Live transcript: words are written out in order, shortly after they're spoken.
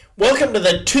Welcome to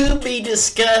the To Be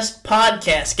Discussed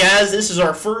podcast, guys. This is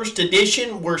our first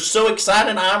edition. We're so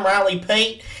excited. I'm Riley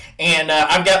Pate, and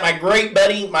I've got my great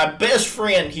buddy, my best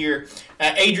friend here,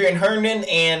 Adrian Herndon,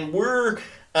 and we're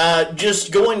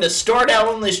just going to start out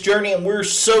on this journey, and we're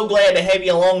so glad to have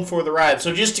you along for the ride.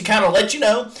 So just to kind of let you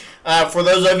know, for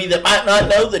those of you that might not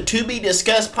know, the To Be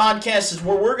Discussed podcast is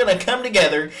where we're going to come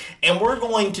together, and we're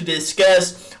going to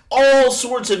discuss all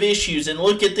sorts of issues and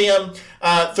look at them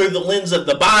through the lens of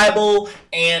the Bible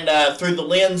and through the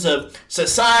lens of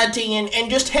society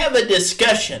and just have a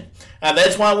discussion.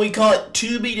 That's why we call it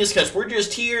To Be Discussed. We're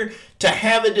just here to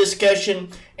have a discussion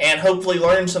and hopefully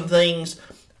learn some things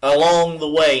along the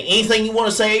way. Anything you want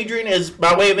to say, Adrian, is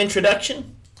by way of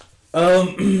introduction?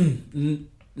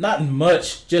 Not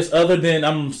much, just other than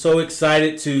I'm so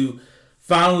excited to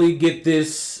finally get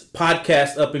this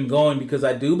podcast up and going, because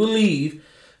I do believe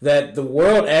that the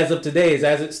world as of today,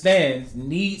 as it stands,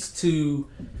 needs to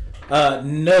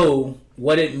know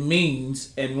what it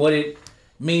means and what it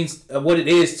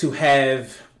is to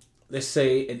have, let's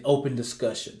say, an open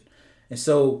discussion. And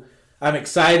so I'm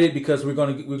excited because we're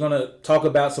gonna talk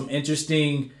about some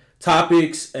interesting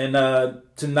topics. And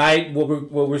tonight,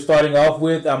 what we're starting off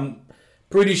with, I'm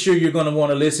pretty sure you're gonna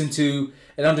want to listen to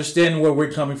and understand where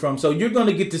we're coming from. So you're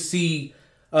gonna get to see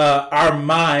our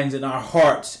minds and our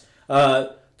hearts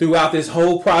throughout this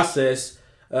whole process,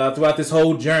 throughout this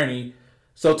whole journey.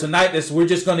 So tonight, we're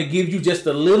just going to give you just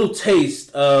a little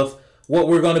taste of what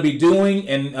we're going to be doing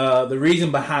and the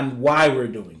reason behind why we're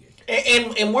doing it.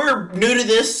 And we're new to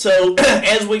this, so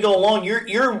as we go along,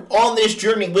 you're on this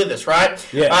journey with us, right?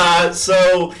 Yeah.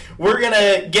 So we're going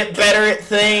to get better at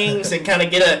things and kind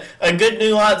of get a good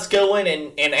nuance going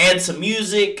and add some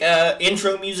music,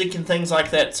 intro music and things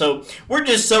like that. So we're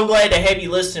just so glad to have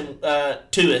you listen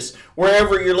to us,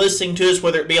 wherever you're listening to us,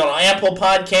 whether it be on Apple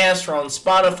Podcasts or on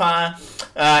Spotify.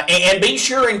 And be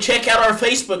sure and check out our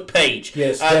Facebook page.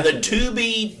 Yes, the To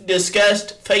Be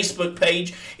Discussed Facebook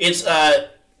page. It's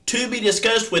To Be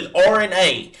Discussed with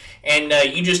R&A.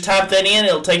 And you just type that in,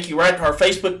 it'll take you right to our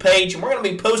Facebook page. And we're going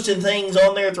to be posting things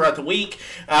on there throughout the week.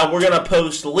 We're going to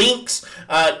post links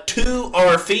to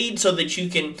our feed so that you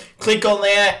can click on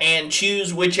that and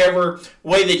choose whichever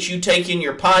way that you take in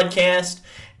your podcast.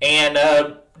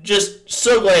 And just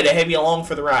so glad to have you along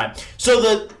for the ride.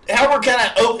 So how we're kind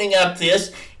of opening up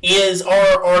this is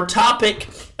our topic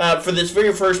for this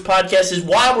very first podcast is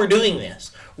why we're doing this.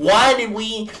 Why did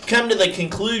we come to the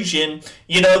conclusion,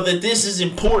 that this is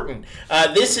important?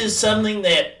 This is something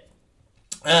that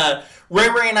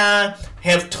Ray and I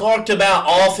have talked about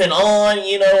off and on,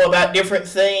 about different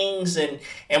things and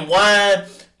why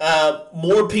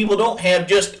more people don't have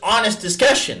just honest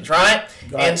discussions, right?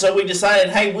 And so we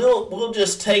decided, hey, we'll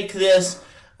just take this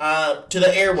to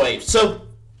the airwaves. So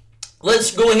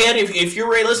let's go ahead. If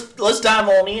you're ready, let's dive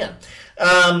on in.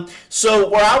 So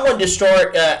where I wanted to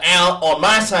start out on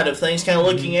my side of things, kind of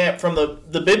looking at from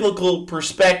the biblical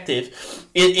perspective,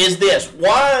 is this.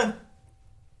 Why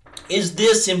is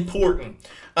this important?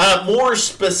 More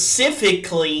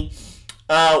specifically,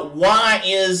 why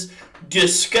is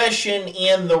discussion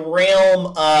in the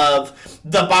realm of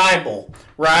the Bible,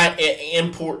 right,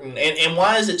 important? And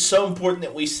why is it so important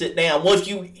that we sit down? Well, if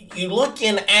you look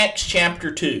in Acts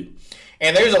chapter 2,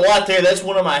 and there's a lot there. That's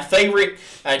one of my favorite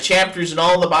chapters in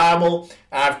all the Bible.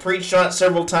 I've preached on it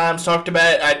several times, talked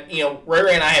about it.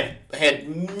 Ray and I have had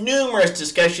numerous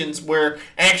discussions where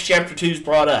Acts chapter 2 is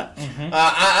brought up.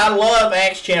 I love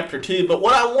Acts chapter 2, but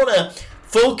what I want to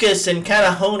focus and kind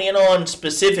of hone in on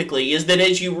specifically is that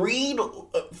as you read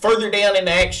further down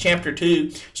into Acts chapter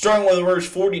 2, starting with verse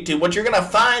 42, what you're going to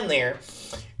find there,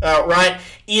 right,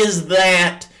 is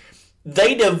that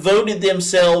they devoted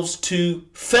themselves to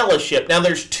fellowship. Now,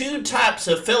 there's two types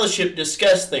of fellowship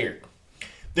discussed there.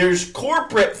 There's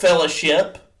corporate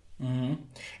fellowship, and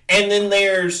then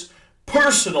there's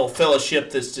personal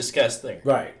fellowship that's discussed there.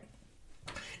 Right.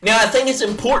 Now, I think it's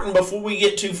important before we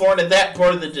get too far into that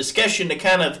part of the discussion to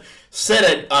kind of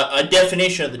set a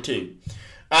definition of the two.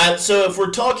 So if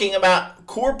we're talking about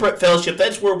corporate fellowship,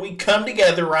 that's where we come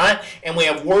together, right? And we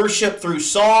have worship through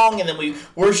song, and then we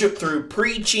worship through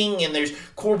preaching, and there's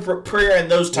corporate prayer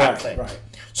and those type of things. Right.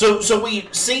 So we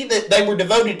see that they were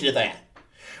devoted to that.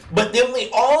 But then we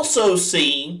also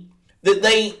see that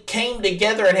they came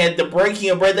together and had the breaking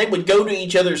of bread. They would go to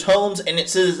each other's homes, and it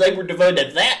says they were devoted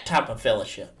to that type of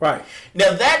fellowship. Right.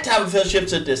 Now, that type of fellowship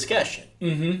is a discussion.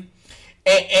 Mm-hmm.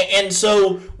 And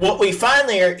so what we find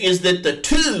there is that the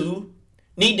two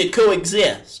need to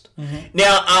coexist. Mm-hmm.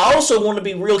 Now, I also want to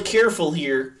be real careful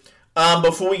here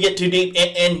before we get too deep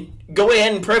and go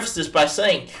ahead and preface this by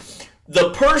saying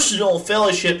the personal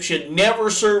fellowship should never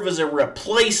serve as a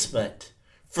replacement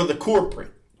for the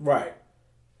corporate. Right.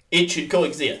 It should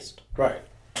coexist. Right.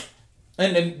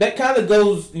 And that kind of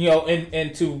goes,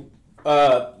 into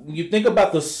you think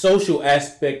about the social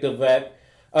aspect of that.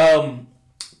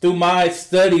 Through my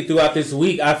study throughout this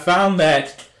week, I found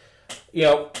that,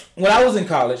 when I was in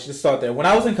college, let's start there. When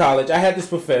I was in college, I had this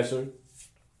professor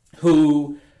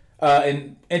who,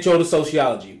 in Intro to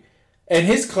Sociology, and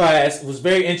his class was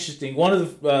very interesting. One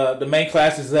of the main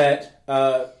classes that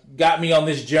got me on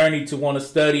this journey to want to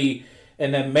study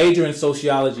and then major in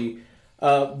sociology.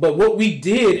 But what we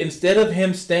did, instead of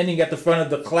him standing at the front of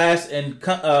the class and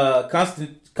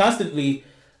constantly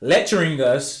lecturing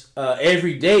us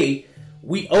every day,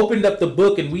 we opened up the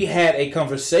book and we had a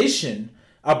conversation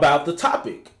about the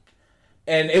topic.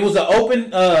 And it was an open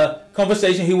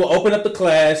conversation. He will open up the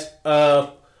class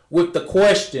with the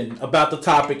question about the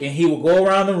topic, and he will go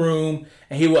around the room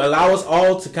and he will allow us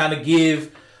all to kind of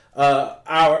give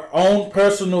our own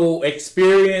personal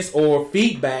experience or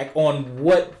feedback on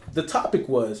what the topic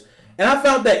was. And I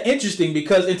found that interesting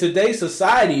because in today's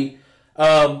society,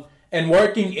 and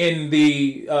working in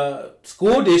the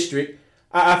school district,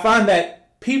 I find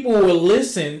that people will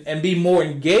listen and be more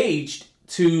engaged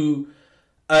to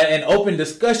an open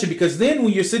discussion, because then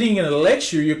when you're sitting in a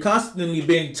lecture, you're constantly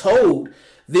being told,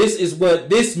 this is what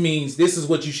this means, this is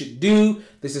what you should do,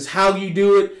 this is how you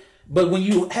do it. But when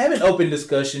you have an open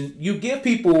discussion, you give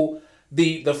people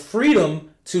the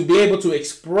freedom to be able to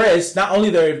express not only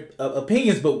their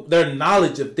opinions, but their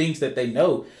knowledge of things that they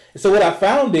know. And so what I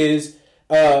found is,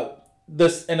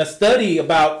 in a study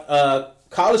about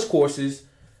college courses,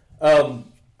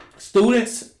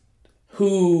 students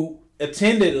who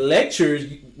attended lectures,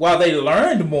 while they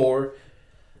learned more,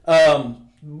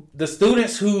 the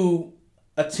students who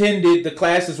attended the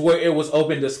classes where it was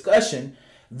open discussion,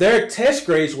 their test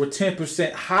grades were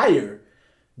 10% higher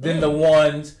than the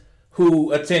ones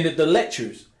who attended the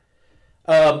lectures.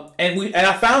 And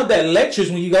I found that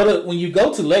lectures, when you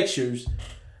go to lectures,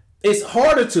 it's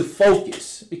harder to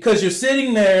focus because you're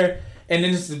sitting there and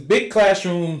then it's a big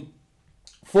classroom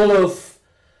full of,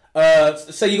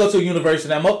 say you go to a university.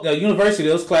 Now, university,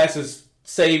 those classes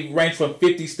range from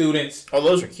 50 students. Oh,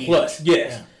 those are huge. Plus,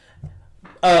 yes.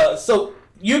 Yeah. So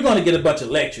you're going to get a bunch of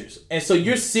lectures. And so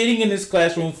you're sitting in this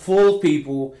classroom full of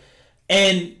people.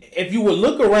 And if you would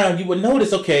look around, you would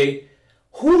notice, okay,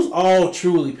 who's all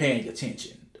truly paying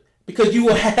attention? Because you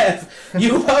will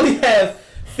probably have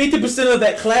 50% of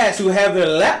that class who have their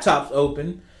laptops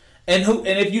open. And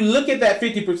if you look at that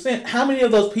 50%, how many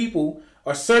of those people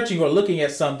are searching or looking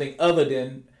at something other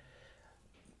than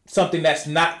something that's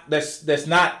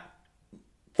not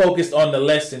focused on the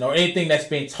lesson or anything that's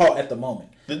being taught at the moment?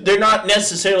 They're not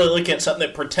necessarily looking at something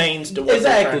that pertains to what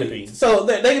they're trying to be. So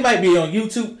they might be on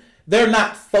YouTube. They're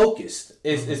not focused.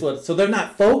 So they're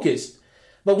not focused.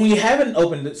 But when you have an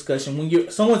open discussion,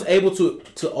 when someone's able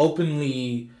to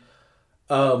openly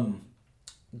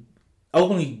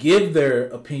give their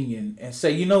opinion and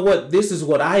say, you know what, this is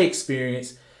what I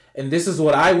experienced and this is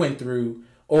what I went through,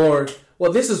 or,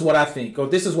 well, this is what I think, or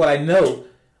this is what I know.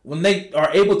 When they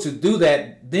are able to do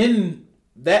that, then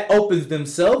that opens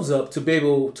themselves up to be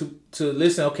able to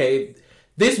listen, okay,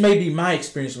 this may be my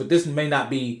experience, but this may not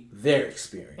be their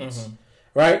experience,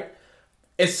 right?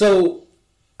 And so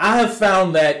I have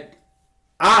found that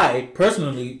I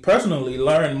personally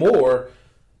learn more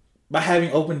by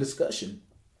having open discussion,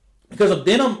 because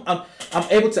then I'm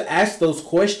able to ask those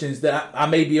questions that I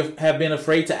maybe have been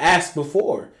afraid to ask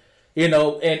before,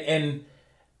 and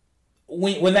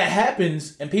when that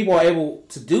happens and people are able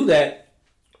to do that,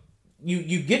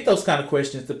 you get those kind of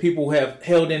questions that people have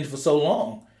held in for so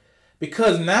long,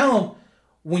 because now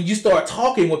when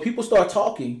people start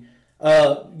talking,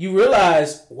 you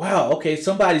realize, wow, okay,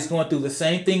 somebody's going through the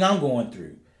same thing I'm going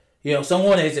through.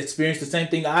 Someone has experienced the same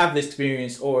thing I've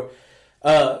experienced, or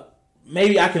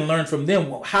maybe I can learn from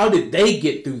them. How did they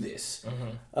get through this?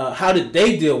 How did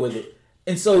they deal with it?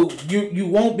 And so you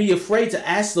won't be afraid to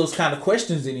ask those kind of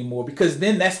questions anymore, because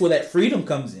then that's where that freedom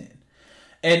comes in.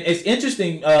 And it's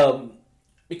interesting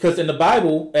because in the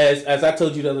Bible, as I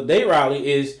told you the other day,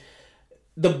 Riley, is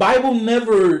the Bible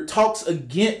never talks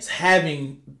against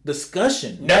having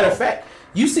discussion. No. Matter of fact,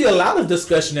 you see a lot of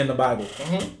discussion in the Bible.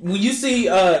 When you see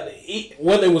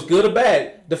whether it was good or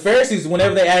bad, the Pharisees,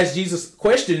 whenever they asked Jesus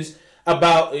questions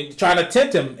about trying to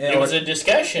tempt him, it was a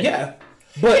discussion. Yeah.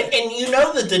 But and you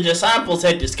know that the disciples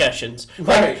had discussions,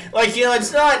 right?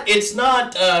 It's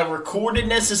not recorded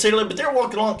necessarily, but they're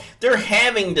walking along, they're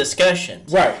having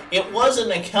discussions, right? It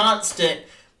wasn't a constant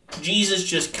Jesus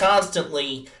just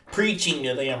constantly preaching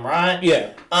to them, right?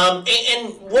 Yeah.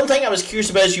 And one thing I was curious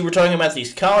about is you were talking about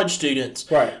these college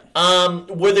students. Right.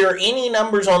 Were there any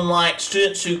numbers on like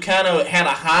students who kind of had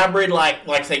a hybrid,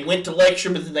 like they went to lecture,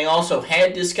 but then they also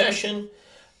had discussion?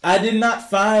 I did not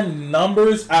find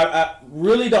numbers. I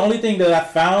really the only thing that I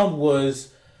found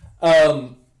was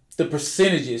the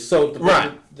percentages. So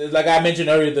like I mentioned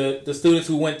earlier, the students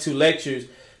who went to lectures,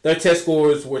 their test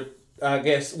scores were, I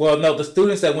guess, the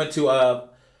students that went to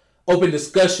open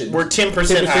discussion were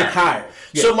 10% higher.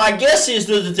 Yeah. So my guess is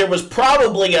that there was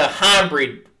probably a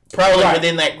hybrid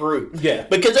within that group. Yeah.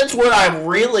 Because that's what I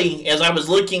really, as I was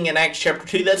looking in Acts chapter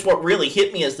 2, that's what really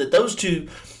hit me, is that those two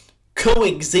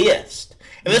coexist.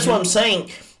 And that's what I'm saying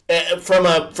from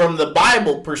the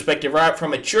Bible perspective, right?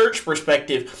 From a church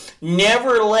perspective,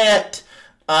 never let,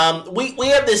 we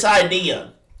have this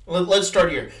idea. Let's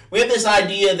start here. We have this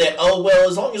idea that,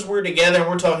 as long as we're together and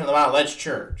we're talking about, that's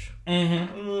church.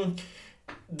 Mm-hmm.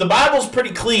 The Bible's pretty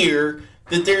clear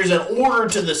that there's an order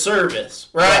to the service,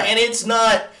 right? And it's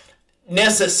not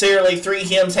necessarily 3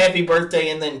 hymns, happy birthday,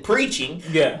 and then preaching.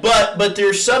 Yeah. But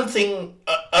there's something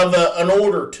of an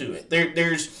order to it.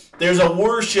 There's a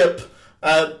worship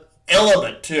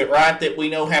element to it, right? That we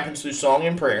know happens through song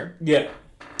and prayer. Yeah.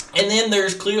 And then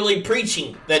there's clearly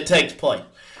preaching that takes place.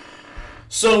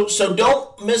 So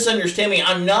don't misunderstand me.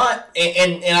 I'm not,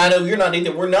 and I know you're not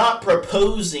either, we're not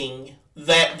proposing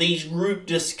that these group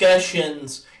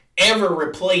discussions ever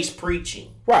replace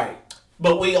preaching. Right.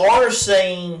 But we are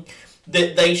saying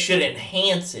that they should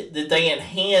enhance it, that they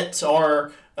enhance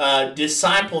our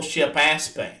discipleship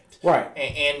aspect. Right.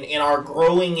 And in our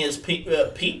growing as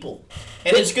people.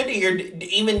 And it's good to hear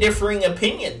even differing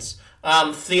opinions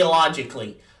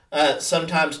theologically,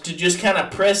 sometimes, to just kind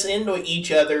of press into each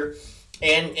other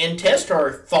and test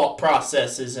our thought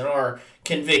processes and our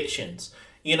convictions.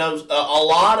 You know, a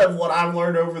lot of what I've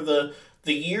learned over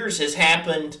the years has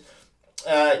happened,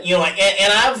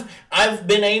 and I've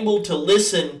been able to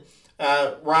listen,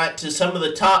 to some of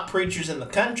the top preachers in the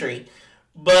country,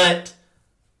 but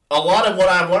a lot of what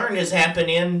I've learned has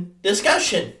happened in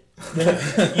discussion.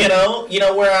 you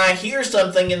know, where I hear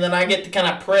something and then I get to kind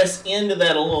of press into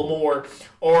that a little more,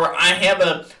 or I have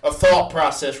a thought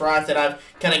process, right, that I've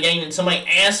kind of gained, and somebody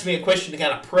asks me a question to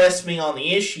kind of press me on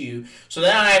the issue, so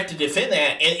then I have to defend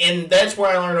that, and that's where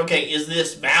I learned, okay, is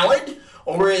this valid,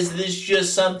 or is this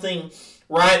just something,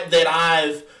 right, that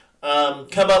I've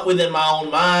come up with in my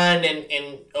own mind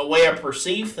and a way I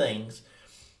perceive things,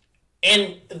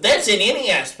 and that's in any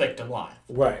aspect of life.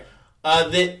 Right.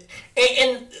 And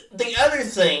the other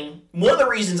thing, one of the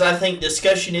reasons I think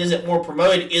discussion isn't more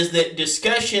promoted is that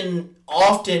discussion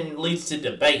often leads to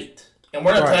debate, and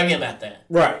we're not talking about that.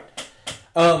 Right.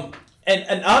 And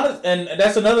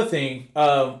that's another thing.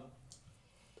 The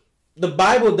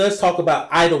Bible does talk about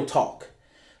idle talk,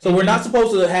 so we're not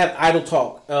supposed to have idle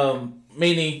talk,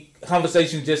 meaning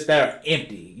conversations just that are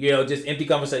empty. Just empty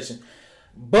conversation.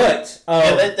 But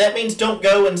that means don't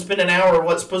go and spend an hour of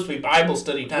what's supposed to be Bible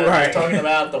study time just talking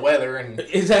about the weather and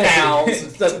cows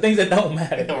and things that don't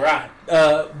matter. Right.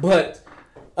 But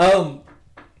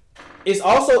it's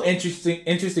also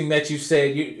interesting that you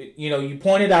said you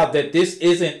pointed out that this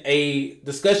isn't a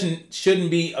discussion,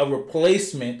 shouldn't be a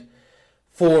replacement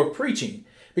for preaching,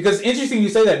 because it's interesting you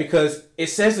say that, because it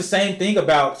says the same thing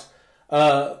about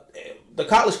the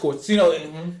college courses.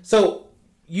 So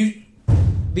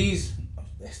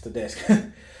that's the desk.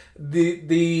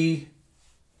 the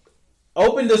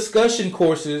open discussion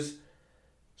courses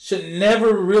should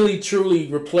never really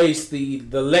truly replace the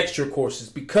lecture courses,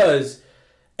 because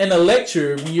in a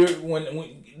lecture when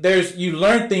you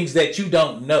learn things that you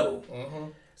don't know. Mm-hmm.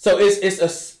 So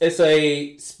it's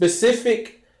a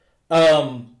specific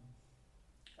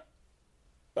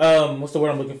what's the word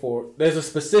I'm looking for? There's a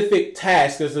specific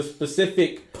task. There's a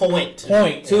specific point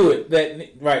to it.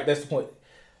 That's the point.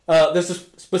 There's a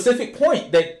specific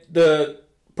point that the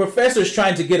professor is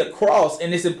trying to get across,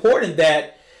 and it's important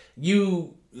that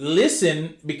you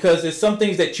listen, because there's some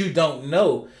things that you don't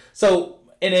know. So,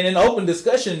 and in an open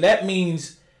discussion, that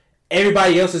means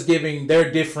everybody else is giving their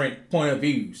different point of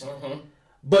views. Mm-hmm.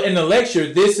 But in a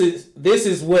lecture, this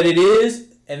is what it is,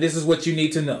 and this is what you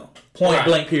need to know. Point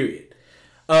blank, period.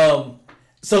 So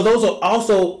those are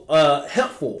also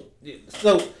helpful.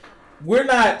 So we're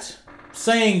not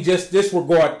saying just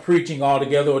disregard preaching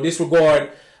altogether, or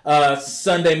disregard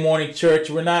Sunday morning church.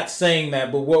 We're not saying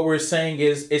that, but what we're saying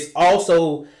is it's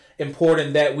also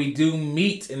important that we do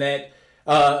meet, and that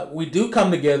we do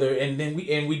come together, and then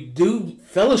we do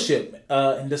fellowship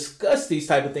and discuss these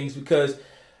type of things. Because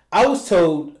I was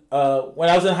told when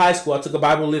I was in high school, I took a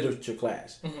Bible literature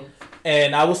class, mm-hmm.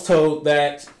 and I was told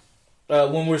that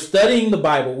when we're studying the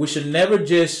Bible, we should never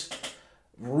just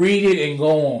read it and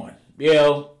go on. You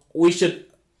know, we should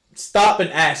stop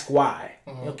and ask why.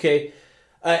 Okay,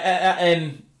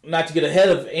 and not to get ahead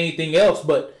of anything else,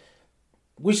 but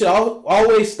we should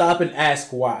always stop and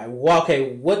ask why. Well,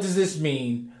 okay, what does this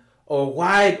mean, or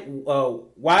why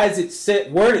is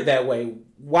it worded that way?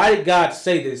 Why did God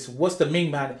say this? What's the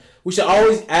meaning behind it? We should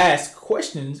always ask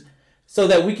questions so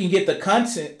that we can get the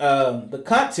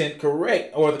content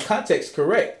correct, or the context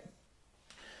correct,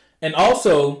 and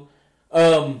also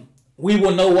we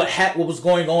will know what was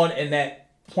going on in that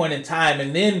point in time.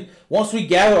 And then once we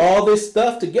gather all this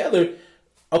stuff together,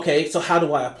 okay, so how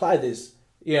do I apply this?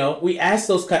 You know, we ask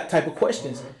those type of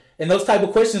questions, and those type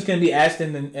of questions can be asked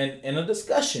in a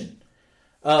discussion.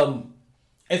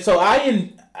 And so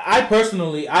I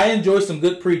personally enjoy some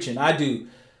good preaching. I do.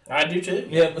 I do too.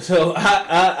 Yeah. So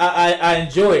I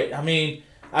enjoy it. I mean,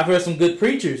 I've heard some good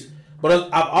preachers, but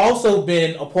I've also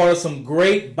been a part of some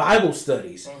great Bible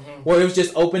studies where it was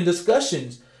just open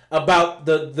discussions about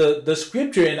the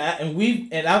scripture, and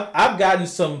I've gotten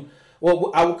some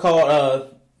what I would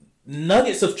call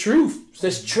nuggets of truth,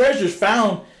 such treasures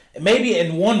found maybe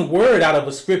in one word out of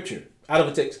a scripture, out of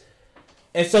a text.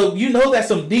 And so you know that's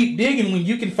some deep digging when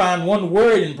you can find one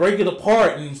word and break it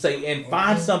apart and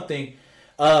find something,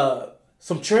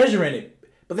 some treasure in it.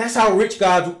 But that's how rich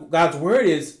God's word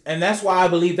is, and that's why I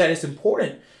believe that it's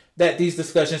important that these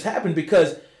discussions happen,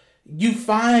 because you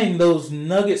find those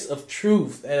nuggets of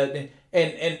truth, and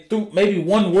through maybe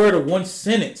one word or one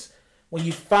sentence, when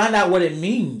you find out what it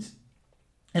means.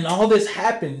 And all this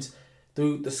happens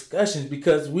through discussions,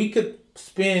 because we could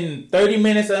spend 30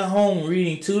 minutes at home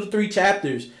reading 2 to 3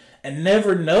 chapters and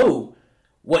never know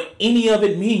what any of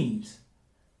it means.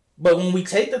 But when we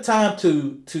take the time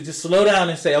to just slow down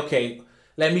and say, okay,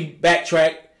 let me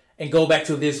backtrack and go back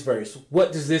to this verse.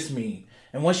 What does this mean?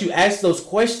 And once you ask those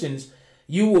questions,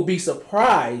 you will be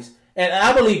surprised. And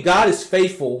I believe God is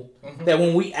faithful, that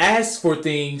when we ask for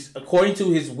things according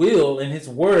to his will and his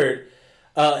word,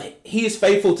 he is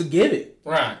faithful to give it.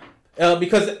 Right.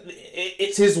 Because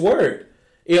it's his word.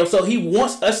 You know, so he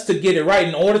wants us to get it right.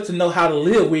 In order to know how to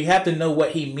live, we have to know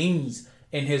what he means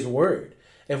in his word,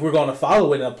 if we're going to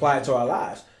follow it and apply it to our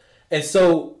lives. And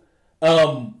so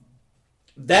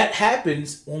that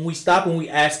happens when we stop and we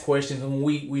ask questions, and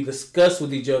we discuss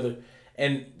with each other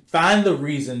and find the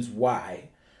reasons why.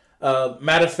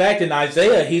 Matter of fact, in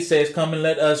Isaiah, he says, come and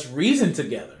let us reason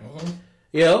together.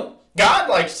 You know? God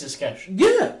likes discussion.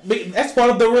 Yeah, that's part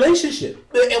of the relationship.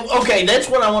 Okay, that's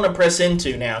what I want to press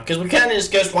into now, because we kind of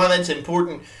discussed why that's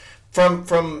important from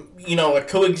a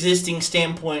coexisting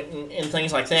standpoint and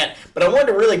things like that. But I wanted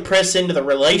to really press into the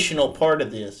relational part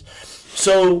of this.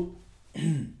 So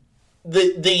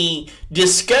the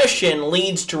discussion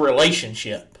leads to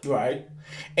relationship. Right.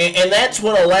 And that's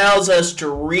what allows us to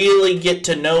really get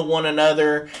to know one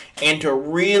another, and to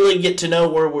really get to know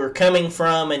where we're coming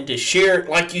from, and to share,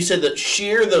 like you said,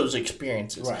 share those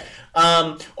experiences. Right.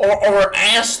 Or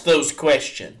ask those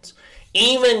questions.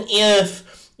 Even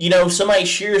if, somebody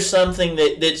shares something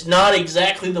that's not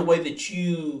exactly the way that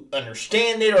you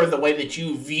understand it, or the way that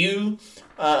you view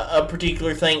a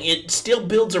particular thing, it still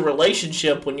builds a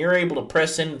relationship when you're able to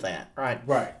press into that. Right.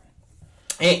 Right.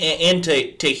 And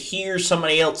to hear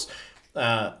somebody else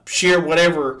share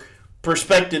whatever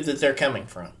perspective that they're coming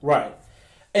from. Right.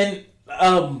 And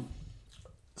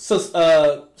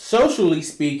so socially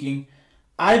speaking,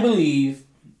 I believe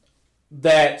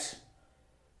that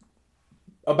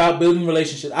about building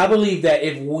relationships, I believe that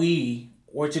if we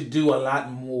were to do a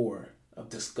lot more of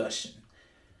discussion,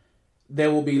 there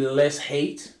will be less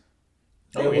hate.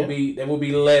 There will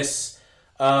be less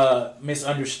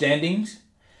misunderstandings.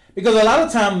 Because a lot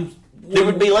of times there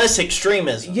would be less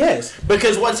extremism. Yes.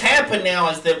 Because what's happened now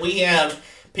is that we have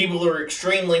people who are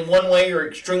extremely one way or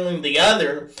extremely the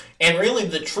other, and really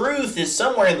the truth is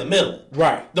somewhere in the middle.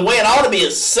 Right. The way it ought to be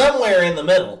is somewhere in the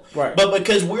middle. Right. But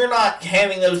because we're not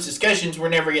having those discussions, we're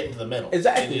never getting to the middle.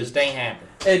 Exactly. It just ain't happening.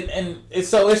 And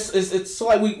so it's so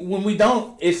like when we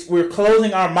don't, we're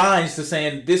closing our minds to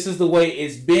saying this is the way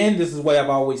it's been, this is the way I've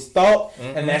always thought,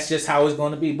 and that's just how it's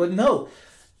going to be. But no.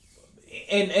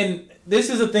 And this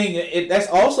is a thing. It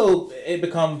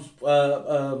becomes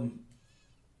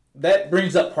that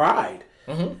brings up pride,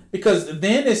 because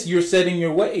then you're setting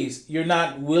your ways. You're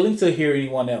not willing to hear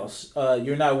anyone else.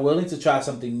 You're not willing to try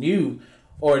something new,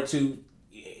 or to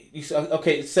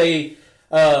say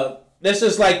that's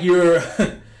just like you're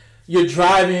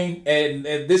driving, and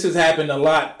this has happened a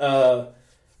lot.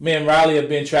 Me and Riley have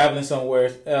been traveling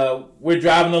somewhere. We're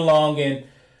driving along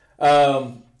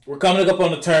and. We're coming up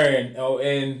on a turn,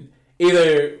 and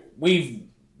either we've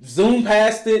zoomed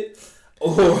past it,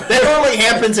 Or That normally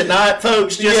happens at night,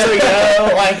 folks, just so you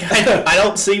know. Like, I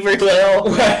don't see very well.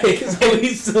 right, so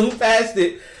we zoom past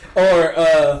it,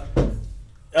 or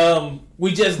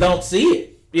we just don't see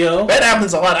it. You know, That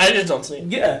happens a lot. I just don't see it.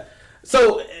 yeah.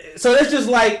 So that's just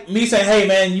like me saying, "Hey,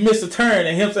 man, you missed a turn,"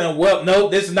 and him saying, "Well, no,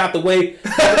 this is not the way.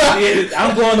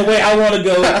 I'm going the way I want to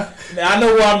go. I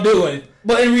know what I'm doing."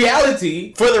 But in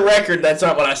reality, For the record, that's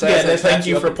not what I said. Yeah, I said, that's thank not-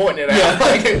 you for okay. pointing it out. yeah,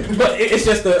 Like, but it's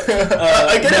just a a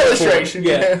good metaphor. illustration.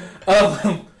 Yeah.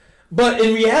 But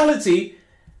in reality,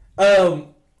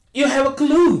 you have a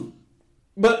clue.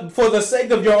 But for the sake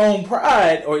of your own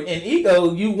pride or an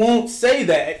ego, you won't say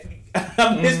that.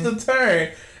 I missed the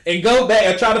turn and go back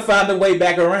and try to find a way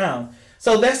back around.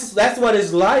 So that's what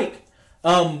it's like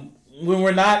when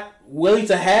we're not willing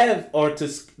to have or to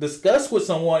discuss with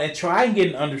someone and try and get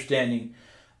an understanding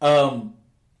and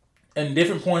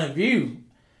different point of view.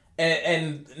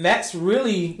 And that's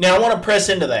really, Now, I want to press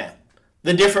into that.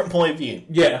 The different point of view.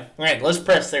 yeah. All right, let's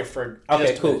press there for Okay,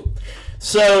 just a minute. cool.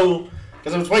 So,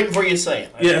 because I was waiting for you to say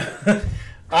it. Yeah.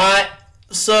 All right,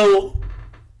 so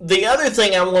the other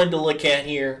thing I wanted to look at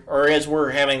here, or as we're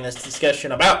having this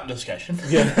discussion about discussion,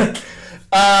 Yeah.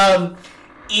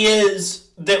 is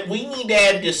that we need to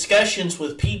have discussions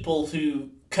with people who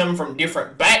come from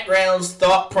different backgrounds,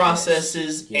 thought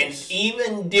processes, Yes. and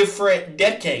even different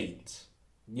decades.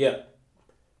 Yeah.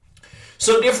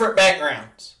 So different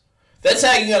backgrounds. That's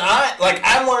how you and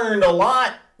I learned a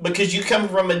lot because you come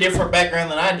from a different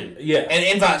background than I do. Yeah.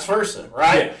 And vice versa,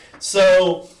 right? Yeah.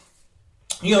 So,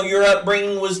 your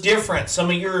upbringing was different. Some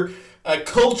of your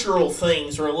cultural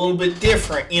things are a little bit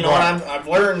different. And Right. I've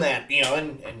learned that,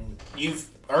 and you've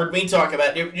heard me talk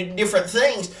about different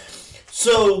things.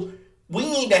 So we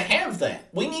need to have that.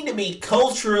 We need to be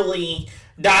culturally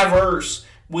diverse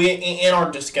in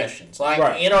our discussions, like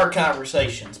Right. in our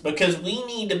conversations, because we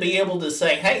need to be able to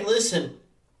say, hey, listen,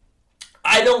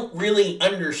 I don't really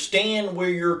understand where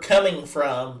you're coming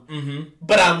from,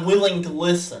 but I'm willing to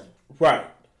listen. Right.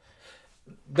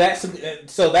 That's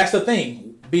the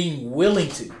thing, being willing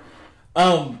to.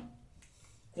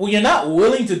 When you're not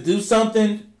willing to do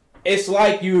something, it's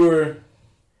like you're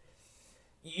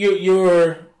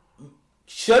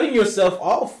shutting yourself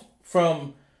off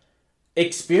from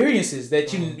experiences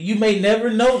that you may never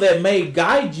know that may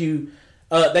guide you,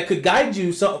 that could guide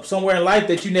you somewhere in life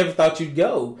that you never thought you'd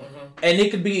go. And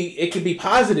it could be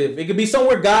positive. It could be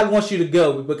somewhere God wants you to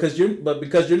go, because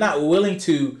you're not willing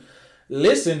to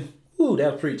listen. Ooh,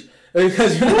 that'll preach.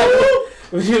 Because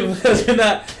you're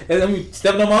not. Let me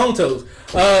stepping on my own toes.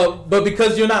 But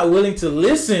because you're not willing to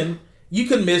listen, you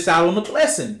can miss out on the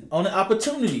blessing, on the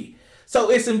opportunity. So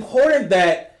it's important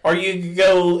that, Or you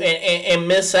go and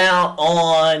miss out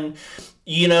on,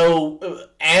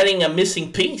 adding a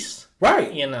missing piece.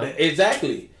 right?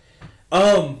 Exactly.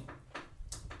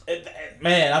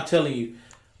 Man, I'm telling you,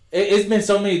 it's been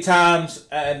so many times,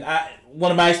 and one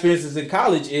of my experiences in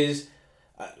college is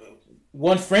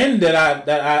one friend that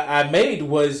I made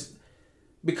was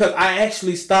because I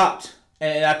actually stopped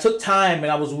and I took time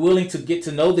and I was willing to get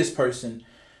to know this person,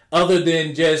 other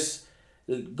than just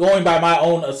going by my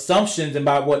own assumptions and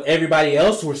by what everybody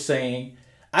else was saying.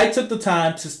 I took the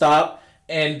time to stop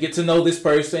and get to know this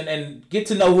person and get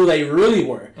to know who they really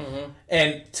were,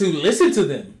 and to listen to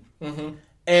them.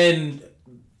 And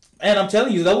I'm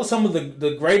telling you, those were some of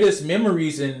the greatest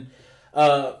memories and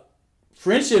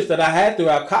friendships that I had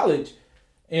throughout college.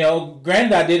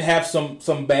 Granted, I did have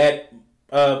some bad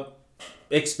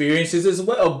experiences as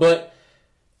well, but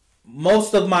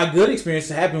most of my good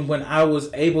experiences happened when I was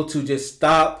able to just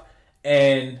stop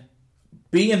and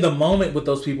be in the moment with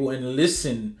those people and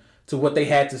listen to what they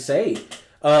had to say.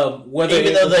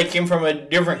 Even though they came from a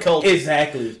different culture.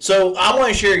 Exactly. So I want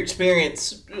to share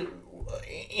experience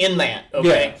in that,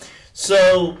 okay? Yeah.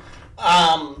 So,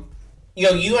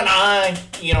 you and I,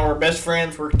 are best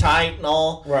friends, we're tight and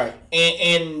all. Right.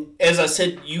 And as I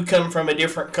said, you come from a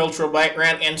different cultural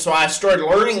background, and so I started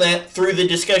learning that through the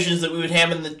discussions that we would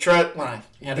have in the truck when I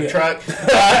had a truck,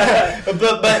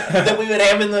 but that we would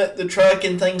have in the truck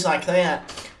and things like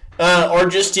that, or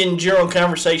just in general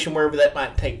conversation wherever that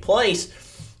might take place.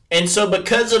 And so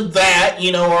because of that,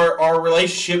 our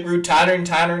relationship grew tighter and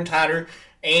tighter and tighter.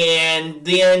 And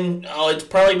then, it's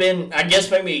probably been, I guess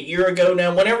maybe a year ago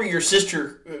now, whenever your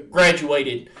sister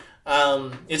graduated,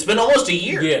 it's been almost a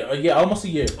year. Yeah, almost a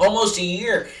year. Almost a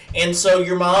year. And so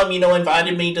your mom,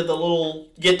 invited me to the little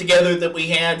get-together that we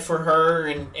had for her,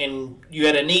 and you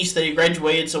had a niece that had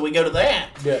graduated, so we go to that.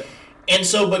 Yeah. And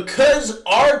so because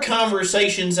our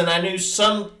conversations, and I knew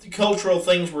some cultural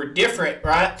things were different,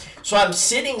 right? So I'm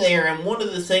sitting there, and one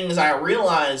of the things I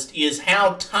realized is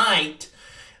how tight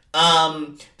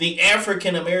the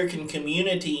African American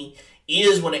community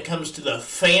is when it comes to the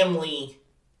family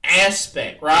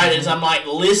aspect, right? As I'm like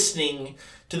listening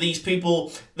to these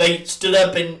people, they stood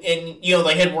up and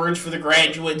they had words for the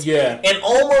graduates. Yeah. And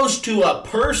almost to a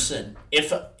person,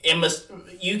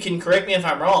 you can correct me if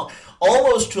I'm wrong,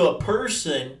 almost to a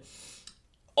person,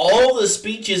 all the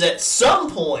speeches at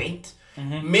some point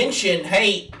mention,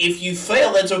 hey, if you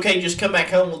fail, that's okay, just come back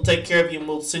home, we'll take care of you and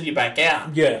we'll send you back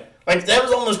out. Yeah. Like, that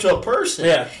was almost to a person.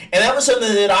 Yeah. And that was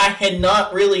something that I had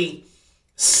not really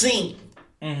seen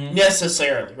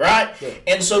necessarily, right? Yeah.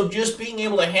 And so just being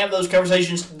able to have those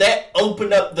conversations, that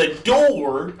opened up the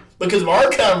door, because of our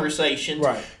conversations,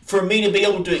 for me to be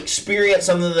able to experience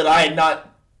something that I had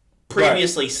not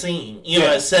previously seen,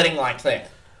 a setting like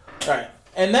that. Right.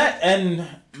 And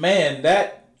man,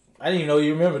 I didn't even know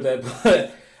you remembered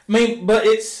that. But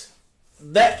it's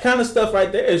that kind of stuff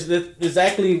right there is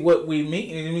exactly what we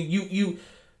mean. I mean,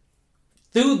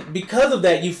 because of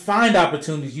that, you find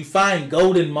opportunities, you find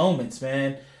golden moments,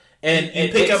 man. And you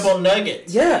pick up on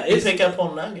nuggets. Yeah. You pick up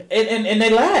on nuggets. And they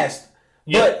last.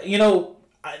 Yeah. But,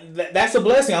 that's a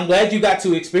blessing. I'm glad you got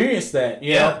to experience that,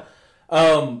 you know?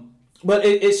 But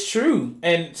it's true.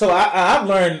 And so I've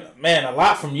learned, man, a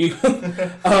lot from you.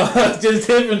 Just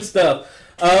different stuff.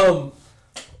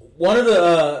 One of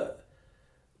the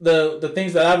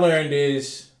things that I've learned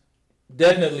is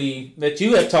definitely that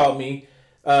you have taught me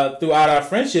throughout our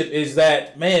friendship is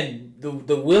that, man,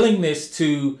 the willingness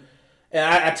to, and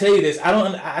I tell you this,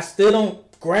 I still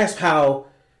don't grasp how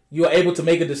you're able to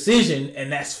make a decision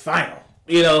and that's final.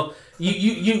 You know,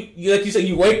 you like you said,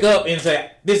 you wake up and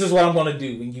say, this is what I'm going to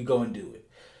do, and you go and do it.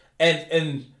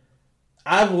 And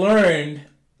I've learned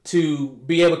to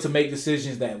be able to make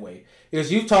decisions that way.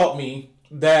 Because you've taught me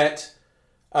that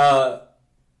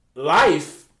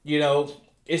life,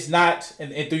 it's not,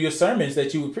 and through your sermons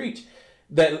that you would preach,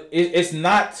 that it's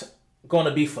not going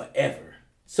to be forever.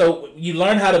 So you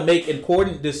learn how to make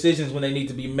important decisions when they need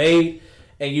to be made,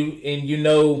 and you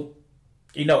know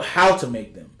how to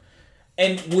make them.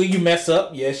 And will you mess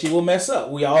up? Yes, you will mess up.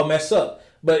 We all mess up.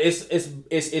 But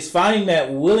it's finding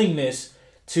that willingness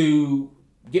to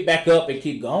get back up and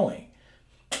keep going.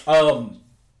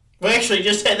 We actually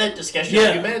just had that discussion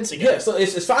a few minutes ago. Yeah, so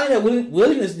it's finding that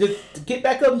willingness to get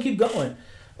back up and keep going.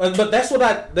 But that's what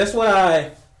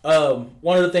I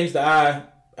one of the things that I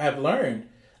have learned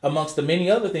amongst the many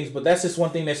other things. But that's just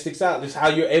one thing that sticks out. Is how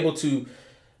you're able to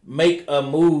make a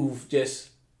move just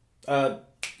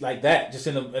like that, just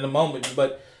in a moment.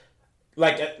 But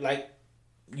like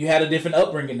you had a different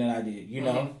upbringing than I did, you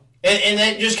know. Mm-hmm. And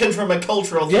that just comes from a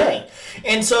cultural thing.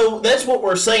 And so that's what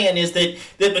we're saying is that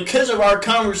because of our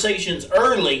conversations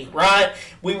early, right,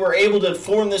 we were able to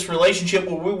form this relationship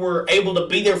where we were able to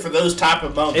be there for those type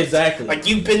of moments. Exactly. Like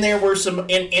you've been there where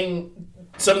in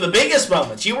some of the biggest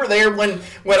moments. You were there when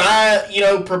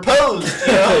I, proposed,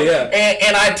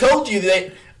 and I told you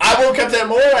that I woke up that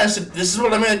morning and I said, this is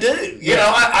what I'm going to do.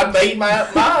 I made my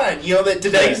mind, that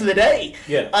today's the day.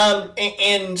 Yeah.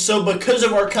 And so because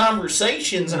of our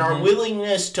conversations and our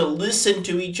willingness to listen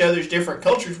to each other's different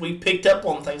cultures, we picked up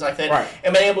on things like that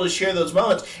and been able to share those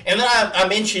moments. And then I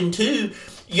mentioned, too,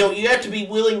 you have to be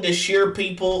willing to share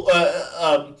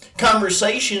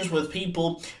conversations with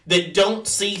people that don't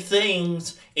see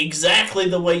things exactly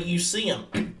the way you see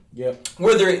them. Yep.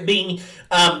 Whether it be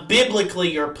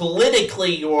biblically or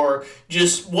politically or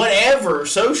just whatever,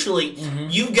 socially,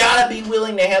 you've got to be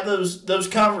willing to have those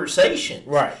conversations.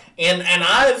 Right. And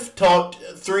I've talked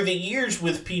through the years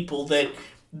with people that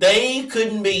they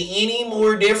couldn't be any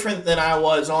more different than I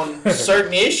was on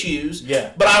certain issues.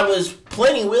 Yeah. But I was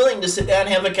plenty willing to sit down and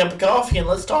have a cup of coffee and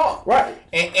let's talk. Right.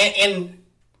 And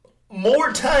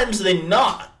more times than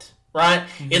not, right?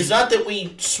 It's not that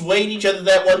we swayed each other.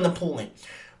 That wasn't the point.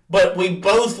 But we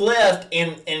both left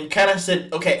and kind of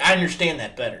said, okay, I understand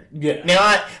that better. Yeah.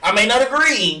 Now, I may not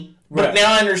agree, but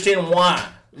now I understand why.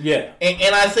 Yeah.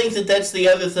 And I think that's the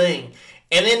other thing.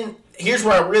 And then here's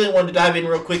where I really wanted to dive in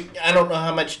real quick. I don't know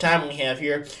how much time we have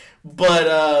here.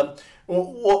 But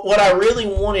what I really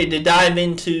wanted to dive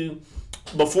into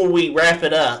before we wrap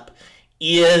it up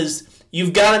is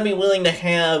you've got to be willing to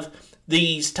have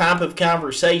these type of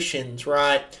conversations,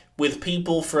 right, with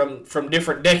people from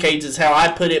different decades is how I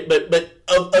put it, but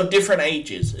of different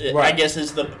ages, I guess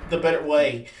is the better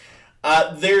way.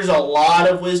 There's a lot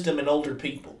of wisdom in older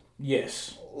people.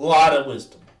 Yes. A lot of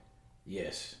wisdom.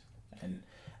 Yes. And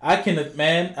I can,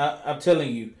 man, I'm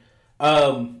telling you,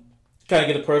 kind of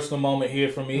get a personal moment here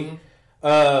for me.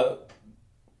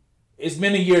 It's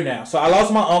been a year now. So I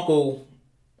lost my uncle,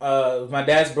 my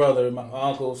dad's brother, my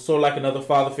uncle, sort of like another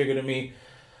father figure to me.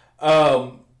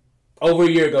 over a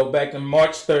year ago, back in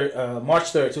March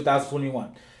 3rd,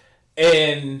 2021.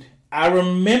 And I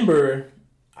remember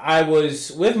I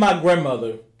was with my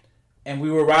grandmother, and we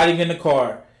were riding in the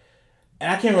car.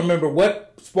 And I can't remember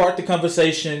what sparked the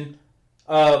conversation,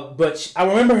 but I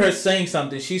remember her saying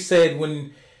something. She said,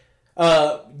 when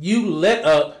you let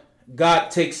up,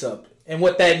 God takes up. And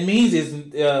what that means is,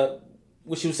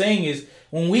 what she was saying is,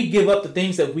 when we give up the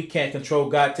things that we can't control,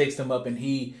 God takes them up and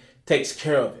He takes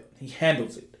care of it. He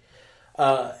handles it.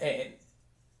 And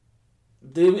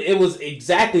it was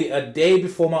exactly a day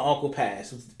before my uncle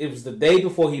passed. It was the day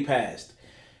before he passed.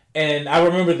 And I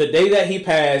remember the day that he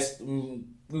passed, we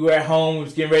were at home. We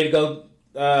was getting ready to go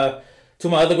to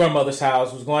my other grandmother's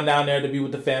house. Was going down there to be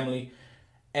with the family.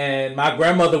 And my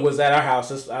grandmother was at our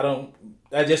house.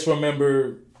 I just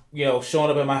remember,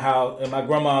 showing up at my house and my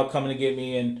grandma coming to get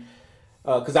me, and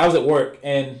because I was at work,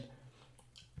 and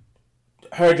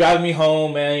her driving me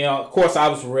home, and of course I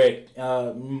was wrecked.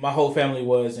 My whole family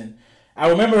was, and I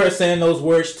remember her saying those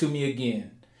words to me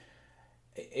again.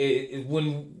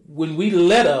 When we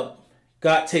let up,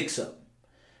 God takes up.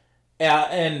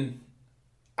 And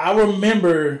I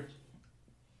remember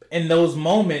in those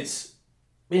moments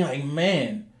being like,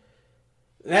 man,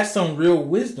 that's some real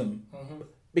wisdom. Mm-hmm.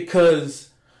 Because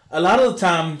a lot of the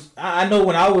times, I know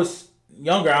when I was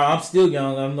younger, I'm still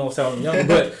young, I don't know if I'm young,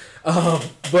 but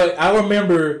I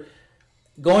remember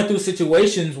going through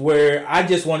situations where I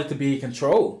just wanted to be in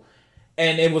control.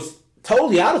 And it was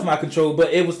totally out of my control,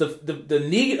 but it was the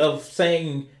need of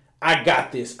saying, I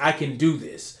got this, I can do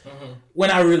this, mm-hmm. when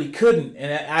I really couldn't.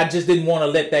 And I just didn't want to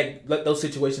let those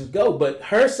situations go. But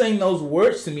her saying those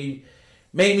words to me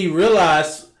made me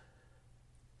realize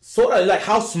sort of like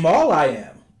how small I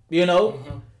am,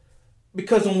 mm-hmm.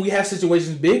 Because when we have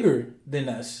situations bigger than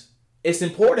us, it's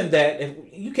important that if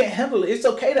you can't handle it, it's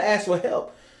okay to ask for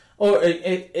help. Or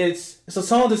it's a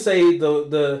song to say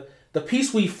the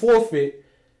peace we forfeit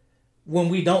when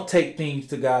we don't take things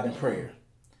to God in prayer.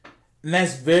 And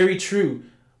that's very true.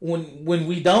 When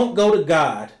we don't go to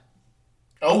God,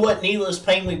 oh, what needless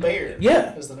pain we bear.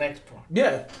 Yeah, is the next part.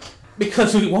 Yeah,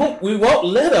 because we won't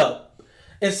let up.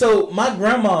 And so my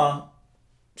grandma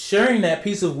sharing that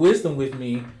piece of wisdom with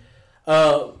me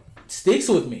sticks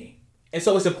with me. And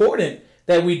so it's important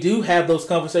that we do have those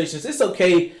conversations. It's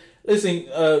okay, listen,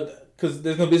 because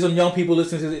there's gonna be some young people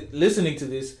listening to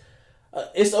this.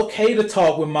 It's okay to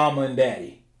talk with mama and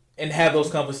daddy and have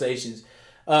those conversations.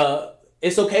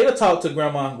 It's okay to talk to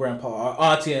grandma and grandpa, or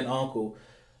auntie and uncle.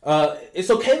 It's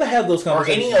okay to have those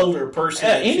conversations. Or any older person.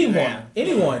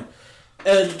 Anyone.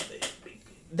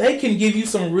 They can give you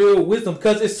some real wisdom,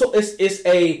 because it's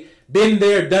a been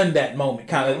there, done that moment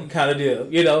kind of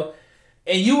deal,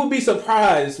 And you would be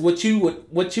surprised what you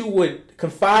would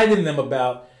confide in them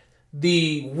about,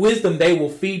 the wisdom they will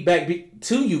feed back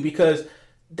to you, because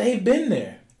they've been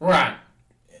there. Right.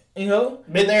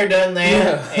 Been there, done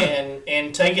that, yeah.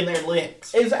 and taking their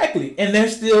licks. Exactly. And they're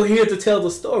still here to tell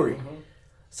the story. Mm-hmm.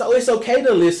 So it's okay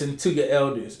to listen to your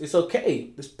elders. It's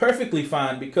okay. It's perfectly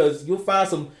fine, because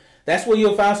that's where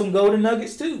you'll find some golden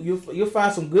nuggets too. You'll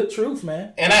find some good truth,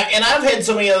 man. And I've had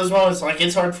so many of those moments, like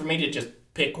it's hard for me to just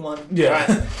pick one. Yeah.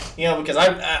 Right? Because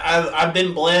I've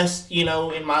been blessed, in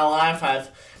my life.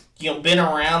 I've been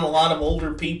around a lot of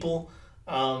older people.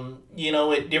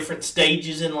 At different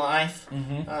stages in life.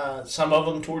 Mm-hmm. Some of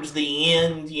them towards the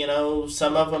end,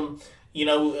 some of them,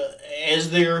 as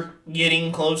they're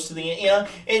getting close to the end,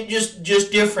 and just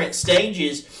different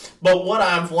stages. But what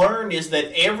I've learned is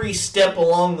that every step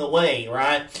along the way,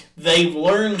 right, they've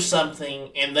learned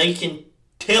something, and they can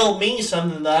tell me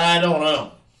something that I don't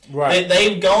know. Right. That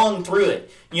they've gone through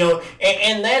it,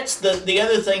 and that's the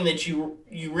other thing that you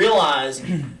realize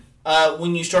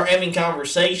when you start having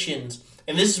conversations.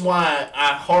 And this is why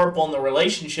I harp on the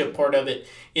relationship part of it,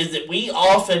 is that we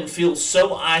often feel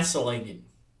so isolated.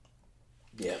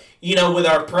 Yeah. With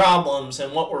our problems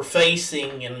and what we're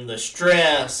facing and the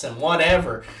stress and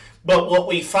whatever. But what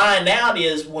we find out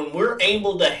is when we're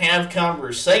able to have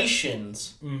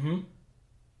conversations, mm-hmm.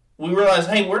 we realize,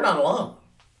 hey, we're not alone.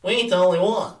 We ain't the only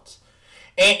ones.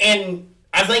 And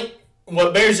I think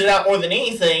what bears it out more than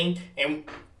anything, and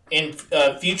in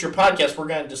future podcasts, we're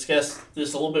going to discuss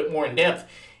this a little bit more in depth,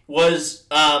 was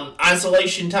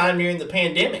isolation time during the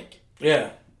pandemic.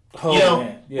 Yeah.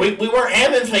 Man. Yeah. We weren't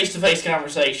having face-to-face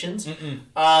conversations.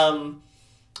 We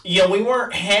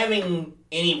weren't having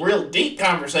any real deep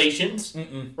conversations,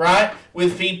 right,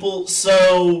 with people,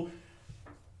 so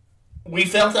we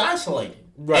felt isolated.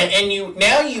 Right. And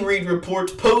now you read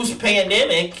reports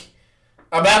post-pandemic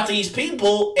about these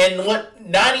people, and what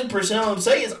 90% of them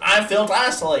say is, I felt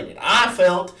isolated. I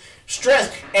felt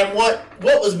stressed. And what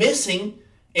was missing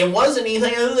it wasn't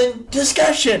anything other than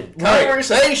discussion, Right.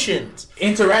 conversations,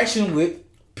 Interaction with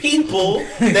people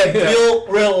that build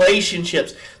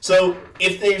relationships. So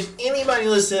if there's anybody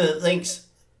listening that thinks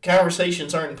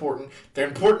conversations aren't important, they're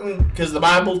important because the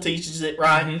Bible teaches it,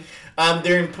 right?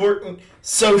 They're important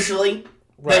socially.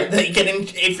 Right. They can,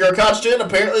 if you're a college student,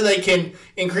 apparently they can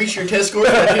increase your test score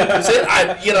by 10%.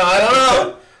 I don't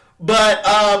know, but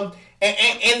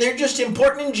and they're just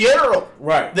important in general.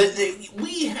 Right.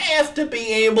 We have to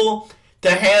be able to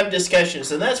have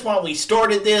discussions, and that's why we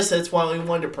started this. That's why we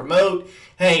wanted to promote.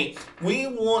 Hey, we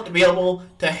want to be able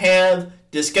to have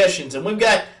discussions, and we've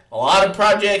got a lot of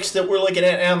projects that we're looking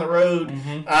at down the road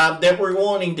that we're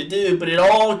wanting to do. But it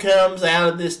all comes out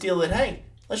of this deal that hey,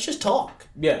 let's just talk.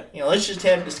 Yeah. Let's just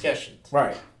have discussions.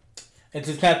 Right. And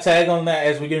to kind of tag on that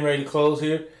as we're getting ready to close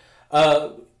here,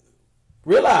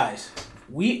 realize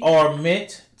we are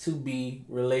meant to be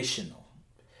relational.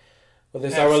 Whether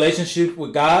it's our relationship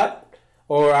with God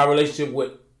or our relationship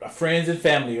with our friends and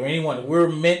family or anyone, we're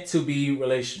meant to be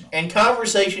relational. And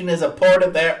conversation is a part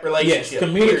of that relationship. Yes,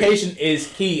 communication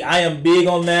is key. I am big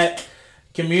on that.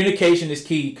 Communication is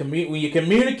key. When you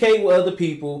communicate with other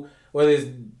people, whether it's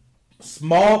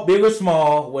small, big or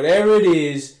small, whatever it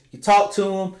is, you talk to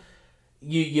them,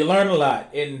 you learn a lot.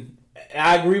 And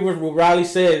I agree with what Riley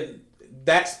said.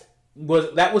 That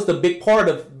was the big part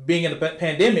of being in the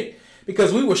pandemic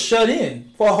because we were shut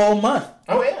in for a whole month.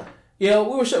 Oh yeah.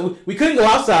 We were shut. We couldn't go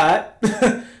outside.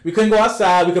 We couldn't go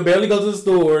outside. We could barely go to the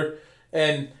store.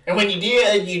 And when you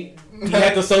did, you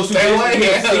had to social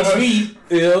distance 6 feet.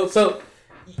 So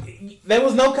there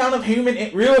was no kind of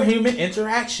real human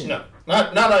interaction. No.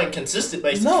 Not on a consistent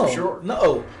basis, for sure.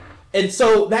 No. And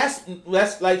so that's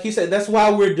like he said, that's why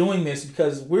we're doing this,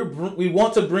 because we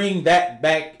want to bring that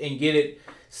back and get it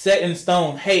set in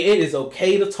stone. Hey, it is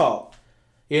okay to talk.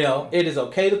 It is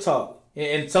okay to talk.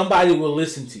 And somebody will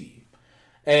listen to you.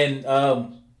 And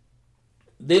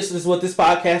this is what this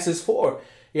podcast is for.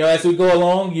 As we go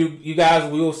along, you guys,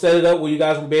 we will set it up where you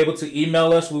guys will be able to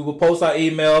email us. We will post our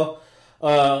email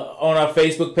on our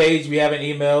Facebook page. We have an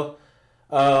email.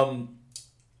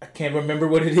 I can't remember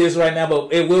what it is right now,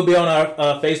 but it will be on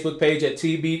our Facebook page at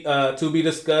To Be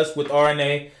Discussed with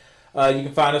RNA. You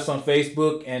can find us on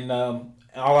Facebook, and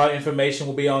all our information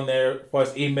will be on there as far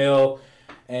as email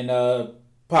and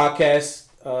podcast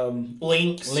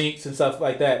links and stuff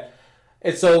like that.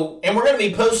 And we're going to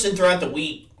be posting throughout the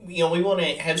week. We want to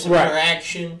have some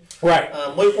interaction. Right.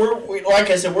 We're like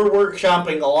I said, we're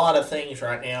workshopping a lot of things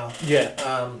right now.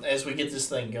 Yeah. As we get this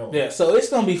thing going. Yeah. So it's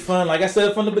gonna be fun. Like I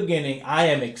said from the beginning, I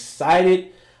am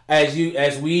excited as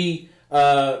we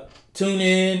tune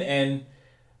in, and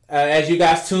as you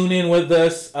guys tune in with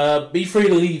us. Be free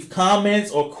to leave comments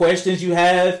or questions you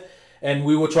have, and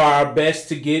we will try our best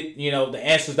to get the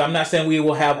answers. I'm not saying we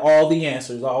will have all the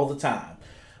answers all the time,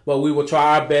 but we will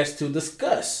try our best to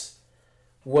discuss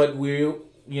what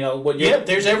if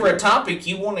there's ever a topic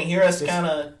you want to hear us kind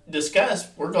of discuss,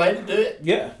 we're glad to do it.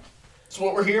 Yeah. It's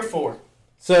what we're here for.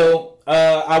 So,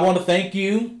 I want to thank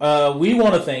you. We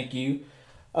want to thank you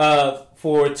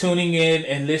for tuning in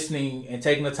and listening and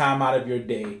taking the time out of your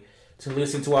day to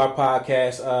listen to our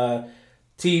podcast,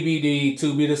 TBD,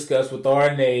 To Be Discussed with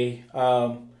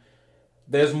RNA.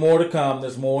 There's more to come.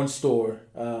 There's more in store.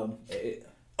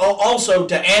 Also,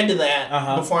 to add to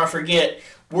that, before I forget,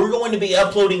 we're going to be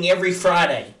uploading every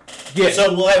Friday. Yes.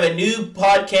 So we'll have a new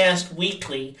podcast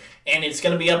weekly, and it's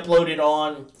going to be uploaded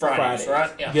on Fridays, right?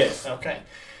 Yeah. Yes. Okay.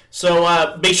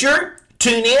 So be sure,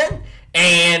 tune in,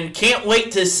 and can't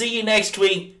wait to see you next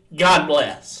week. God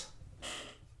bless.